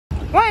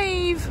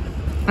Wave!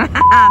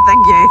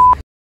 Thank you.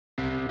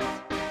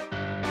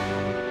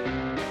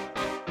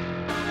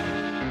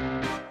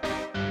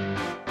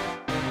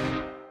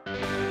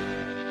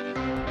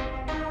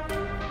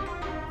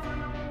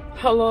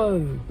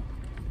 Hello.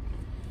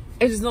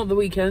 It is not the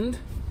weekend,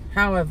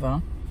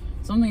 however,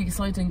 something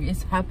exciting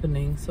is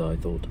happening, so I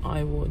thought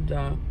I would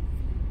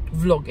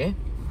vlog it.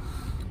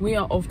 We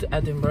are off to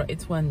Edinburgh.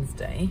 It's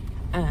Wednesday,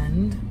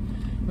 and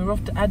we're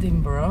off to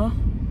Edinburgh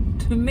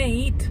to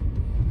meet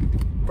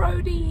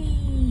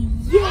Brodie.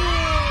 Yay!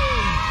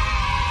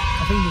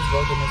 I think he's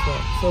vlogging as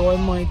well, so I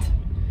might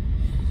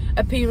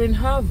appear in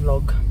her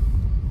vlog,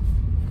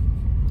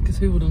 because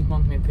who wouldn't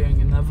want me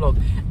appearing in their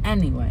vlog?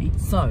 Anyway,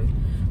 so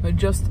we're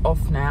just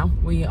off now.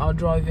 We are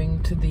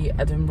driving to the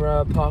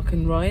Edinburgh park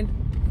and ride,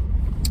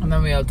 and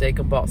then we'll take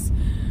a bus,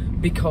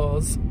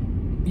 because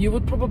you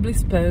would probably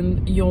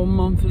spend your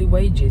monthly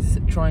wages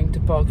trying to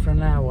park for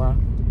an hour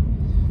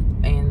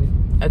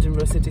in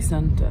Edinburgh city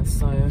centre.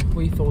 So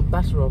we thought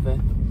better of it,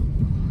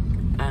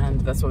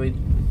 and that's what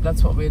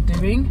we're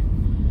doing.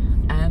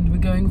 And we're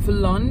going for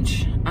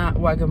lunch at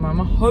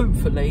Wagamama,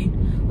 hopefully,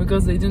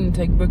 because they didn't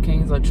take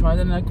bookings. I tried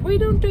and like, we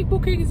don't take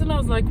bookings, and I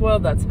was like, well,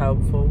 that's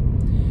helpful.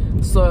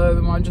 So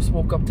we might just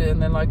walk up to it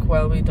and they're like,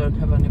 well, we don't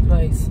have any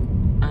place,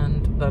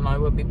 and then I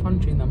will be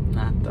punching them.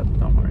 Nah,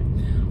 don't worry,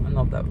 I'm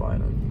not that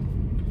violent.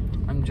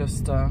 I'm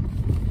just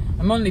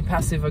I'm only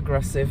passive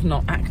aggressive,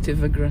 not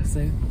active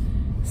aggressive.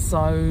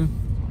 So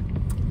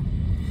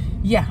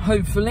yeah,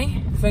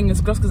 hopefully,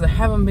 fingers crossed, because I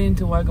haven't been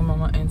to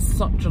Wagamama in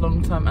such a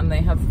long time, and they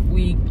have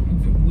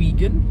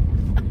vegan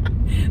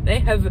they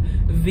have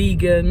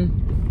vegan,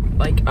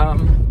 like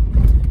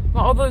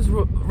what are those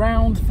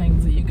round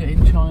things that you get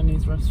in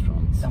Chinese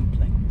restaurants?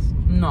 Dumplings.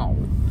 No,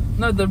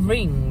 the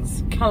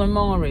rings.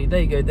 Calamari.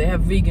 There you go. They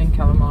have vegan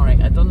calamari.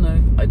 I don't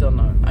know.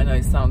 I know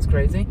it sounds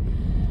crazy.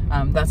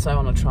 That's what I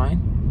want to try.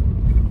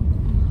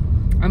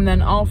 And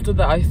then after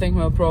that, I think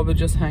we'll probably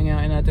just hang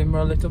out in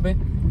Edinburgh a little bit.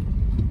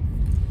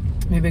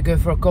 Maybe go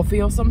for a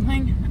coffee or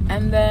something.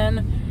 And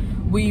then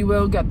we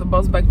will get the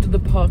bus back to the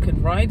park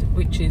and ride,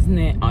 which is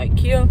near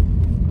IKEA.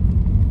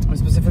 I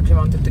specifically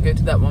wanted to go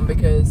to that one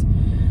because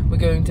we're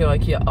going to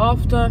IKEA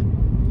after,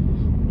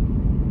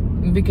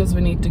 because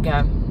we need to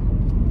get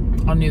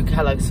our new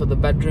Kallax for the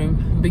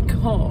bedroom,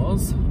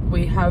 because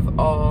we had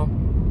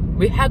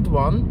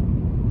one,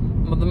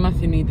 but the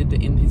Matthew needed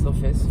it in his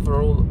office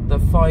for all the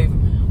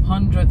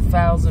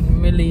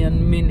 500,000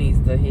 million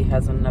minis that he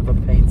has and never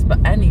paints.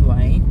 But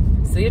anyway,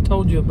 see, I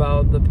told you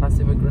about the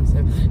passive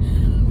aggressive.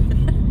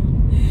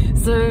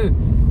 So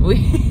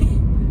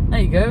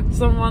there you go,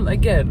 someone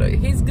again,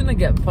 he's gonna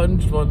get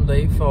punched one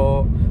day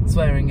for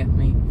swearing at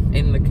me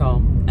in the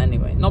car.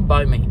 Anyway, not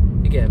by me,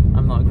 again,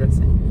 I'm not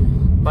aggressive,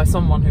 by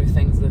someone who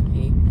thinks that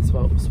he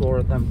swore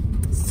at them.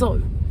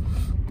 So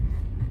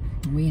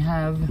we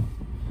have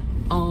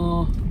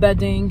our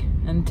bedding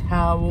and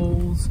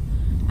towels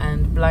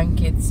and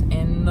blankets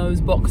in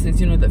those boxes,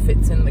 you know, that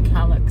fits in the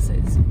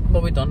Kallaxes,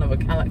 but we don't have a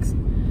Kallax.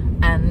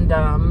 And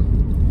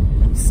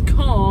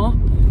Scar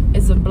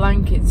is a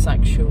blanket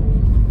sexual.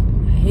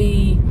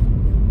 He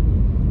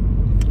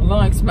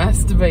likes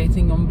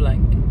masturbating on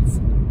blankets.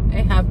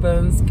 It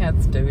happens,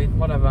 cats do it,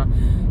 whatever.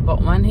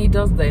 But when he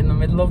does that in the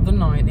middle of the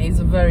night, he's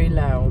a very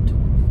loud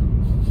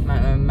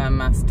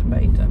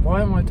masturbator.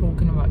 Why am I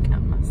talking about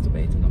cat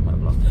masturbating on my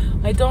vlog?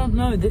 I don't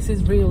know, this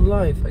is real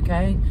life,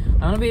 okay?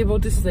 I want to be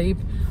able to sleep.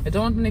 I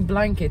don't want any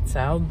blankets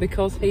out,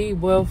 because he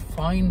will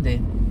find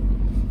it.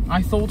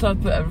 I thought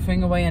I'd put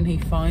everything away and he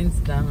finds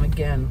them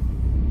again.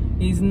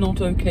 He's not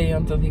okay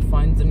until he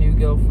finds a new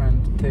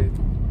girlfriend to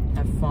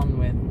have fun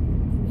with.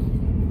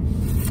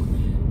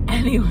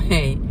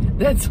 Anyway,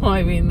 that's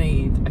why we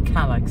need a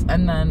Kallax.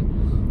 And then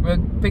we're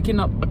picking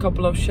up a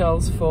couple of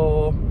shells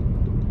for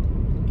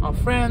our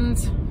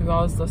friends who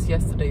asked us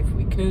yesterday if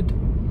we could.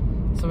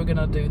 So we're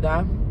gonna do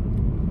that.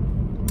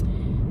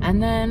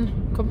 And then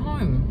come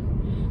home.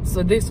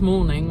 So this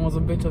morning was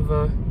a bit of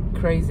a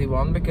crazy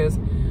one, because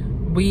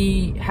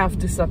we have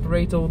to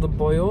separate all the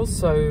boils.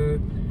 So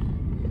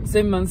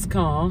Sim and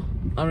Scar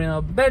are in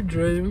our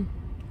bedroom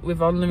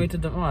with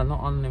unlimited, well,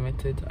 not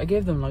unlimited, I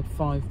gave them like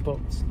 5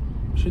 pots.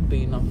 Should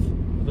be enough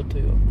for the 2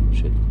 of them,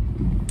 should.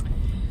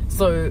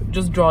 So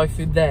just dry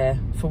food there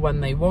for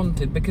when they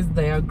want it, because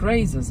they are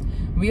grazers.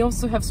 We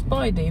also have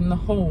Spidey in the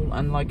hall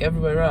and like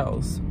everywhere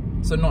else,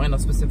 so not in a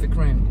specific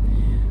room,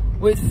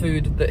 with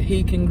food that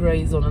he can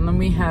graze on. And then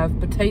we have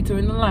Potato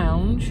in the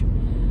lounge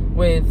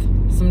with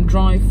some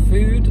dry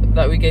food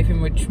that we gave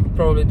him, which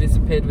probably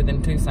disappeared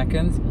within 2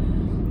 seconds.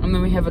 And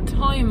then we have a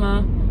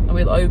timer that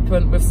we'll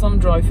open with some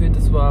dry food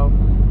as well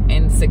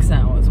in 6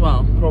 hours.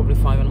 Well, probably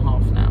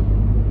 5.5 now.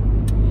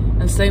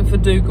 And same for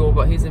Dougal,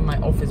 but he's in my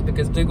office,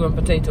 because Dougal and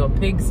Potato are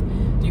pigs.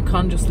 You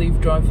can't just leave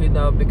dry food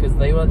out, because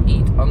they will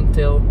eat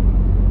until,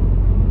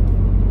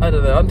 I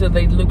don't know, until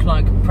they look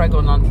like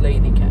pregnant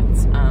lady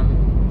cats.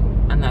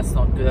 And that's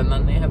not good, and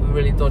then they have a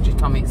really dodgy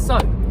tummy. So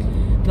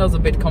that was a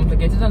bit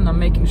complicated. And I'm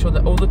making sure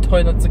that all the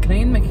toilets are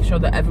clean, making sure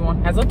that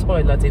everyone has a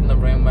toilet in the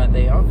room where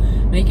they are,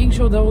 making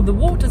sure that all the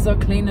waters are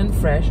clean and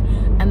fresh,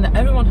 and that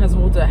everyone has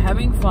water.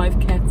 Having 5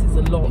 cats is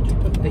a lot. Did you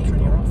put water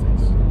in your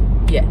office?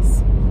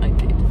 Yes, I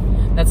did.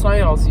 That's why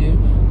I asked you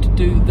to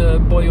do the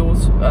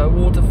Boyle's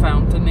water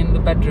fountain in the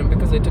bedroom,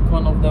 because they took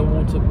one of their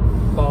water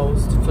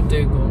bowls for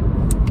Dougal.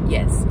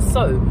 Yes,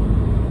 so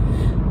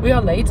we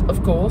are late,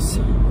 of course,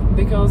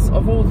 because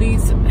of all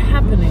these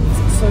happenings.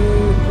 So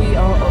we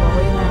are on our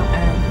way now,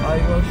 and I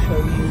will show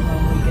you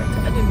when we get to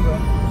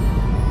Edinburgh.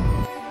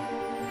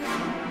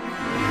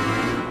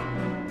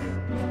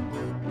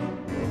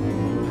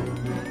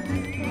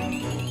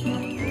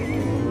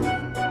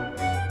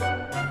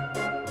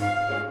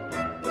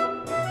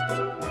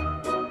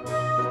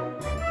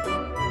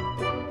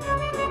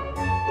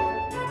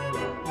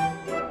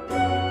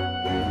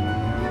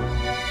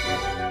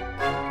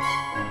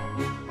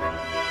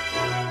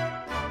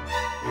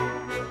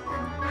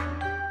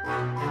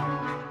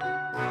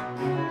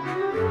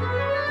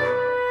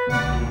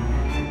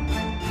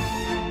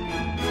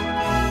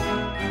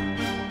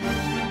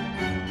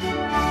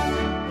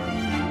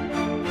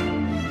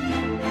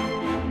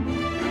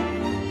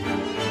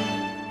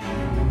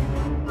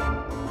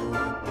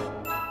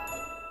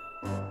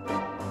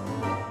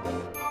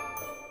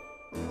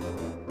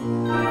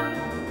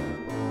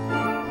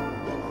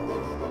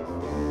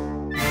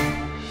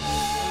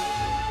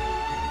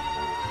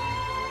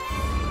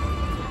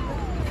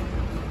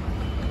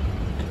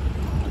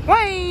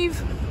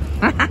 Wave!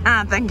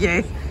 Thank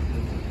you.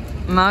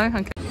 No?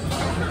 Okay.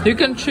 You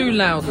can chew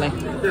loudly.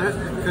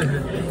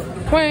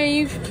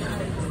 Wave!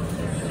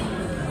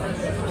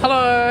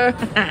 Hello!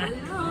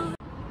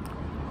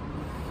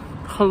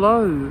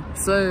 Hello!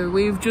 So,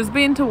 we've just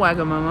been to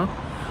Wagamama.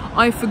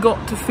 I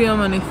forgot to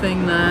film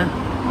anything there.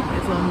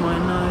 It's on my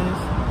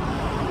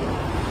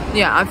nose.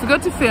 Yeah, I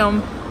forgot to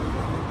film.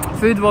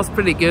 Food was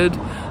pretty good.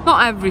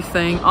 Not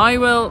everything. I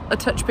will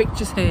attach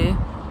pictures here.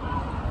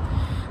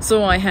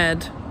 So I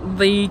had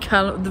the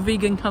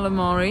vegan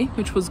calamari,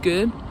 which was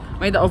good,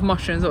 made out of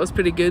mushrooms. That was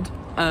pretty good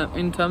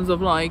in terms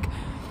of like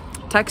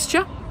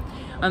texture.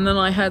 And then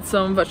I had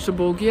some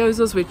vegetable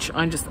gyozas, which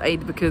I just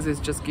ate because it's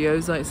just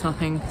gyoza, it's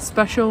nothing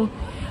special.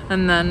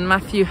 And then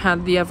Matthew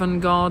had the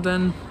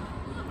Avant-Garden,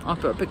 I'll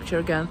put a picture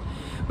again,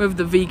 with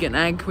the vegan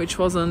egg, which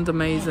wasn't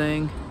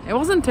amazing. It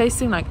wasn't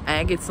tasting like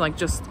egg, it's like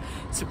just,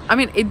 I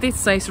mean, it did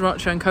say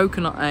sriracha and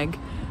coconut egg.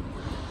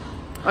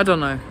 I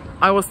don't know.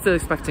 I was still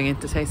expecting it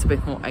to taste a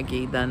bit more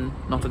eggy than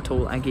not at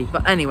all eggy.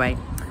 But anyway,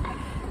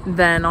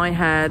 then I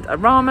had a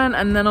ramen,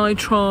 and then I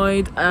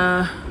tried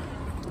a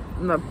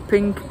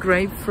pink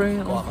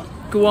grapefruit,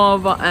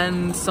 guava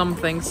and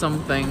something.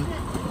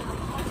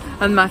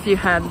 And Matthew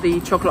had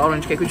the chocolate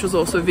orange cake, which was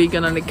also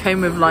vegan, and it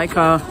came with like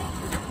a,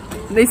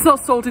 it's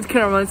not salted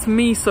caramel, it's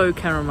miso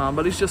caramel,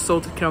 but it's just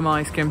salted caramel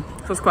ice cream.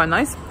 So it's quite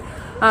nice.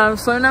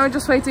 So now we're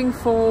just waiting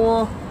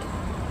for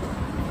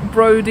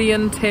Brodie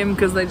and Tim,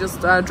 because they just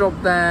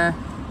dropped their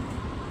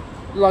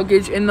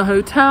luggage in the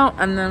hotel,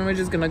 and then we're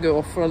just gonna go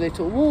off for a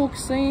little walk.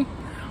 See,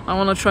 I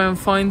want to try and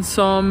find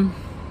some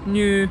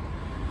new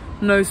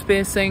nose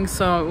piercings,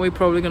 so we're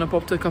probably gonna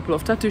pop to a couple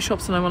of tattoo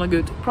shops, and I want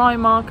to go to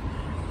Primark,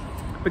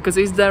 because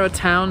is there a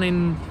town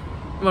in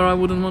where I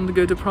wouldn't want to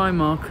go to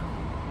Primark?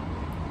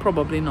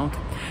 Probably not.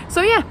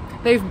 So yeah,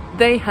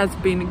 they has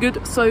been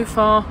good so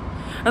far,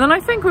 and then I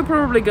think we're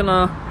probably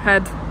gonna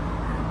head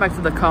back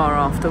to the car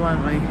after,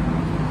 won't we?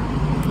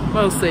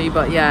 We'll see,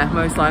 but yeah,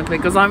 most likely,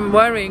 because I'm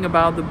worrying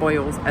about the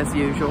boils as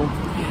usual.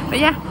 But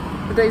yeah,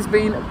 the day's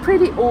been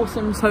pretty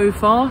awesome so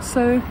far,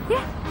 so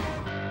yeah.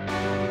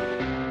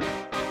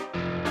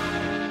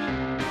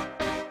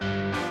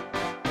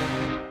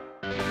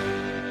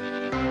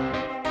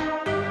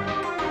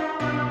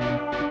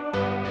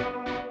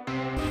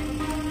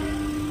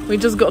 We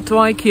just got to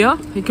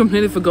IKEA. We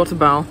completely forgot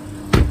about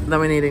that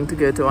we're needing to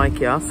go to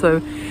IKEA, so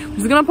we're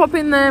just gonna pop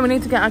in there. We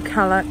need to get our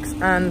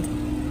Kallax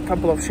and a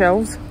couple of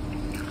shelves.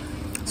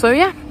 So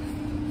yeah,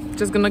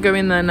 just gonna go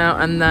in there now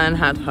and then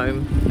head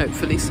home,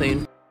 hopefully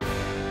soon.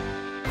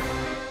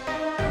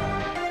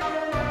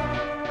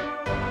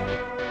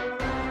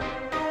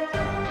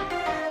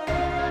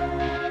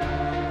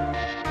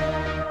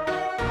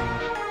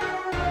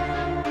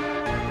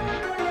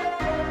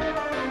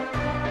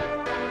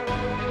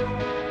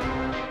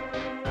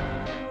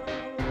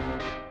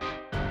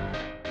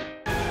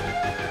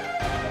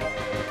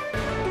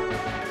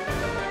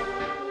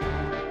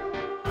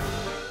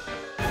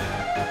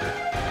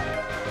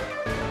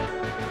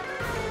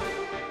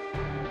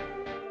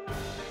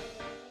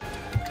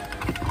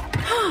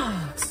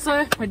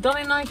 So we're done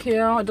in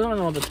IKEA. I don't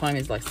know what the time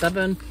is, like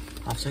 7,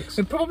 6.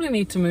 We probably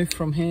need to move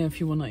from here if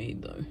you want to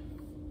eat though.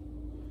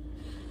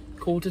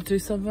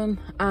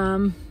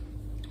 6:45.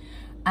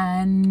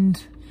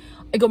 And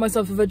I got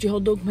myself a veggie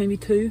hot dog, maybe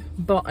 2,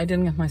 but I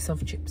didn't get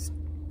myself chips.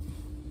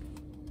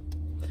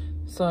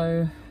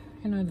 So,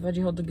 you know, the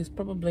veggie hot dog is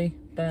probably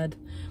bad,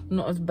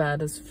 not as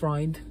bad as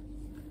fried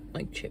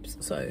like chips.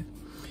 So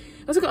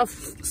I also got a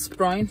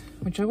Sprite,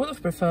 which I would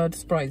have preferred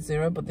Sprite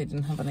Zero, but they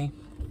didn't have any.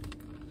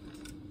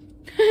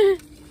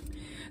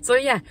 So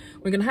yeah,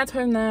 we're gonna head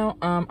home now.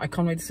 I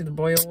can't wait to see the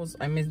boils.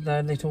 I miss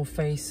their little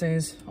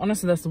faces.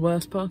 Honestly, that's the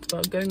worst part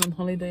about going on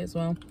holiday as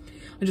well.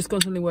 I just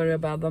constantly worry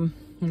about them.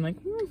 I'm like,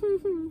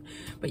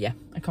 but yeah,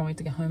 I can't wait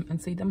to get home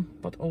and see them.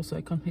 But also,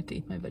 I can't wait to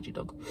eat my veggie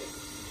dog.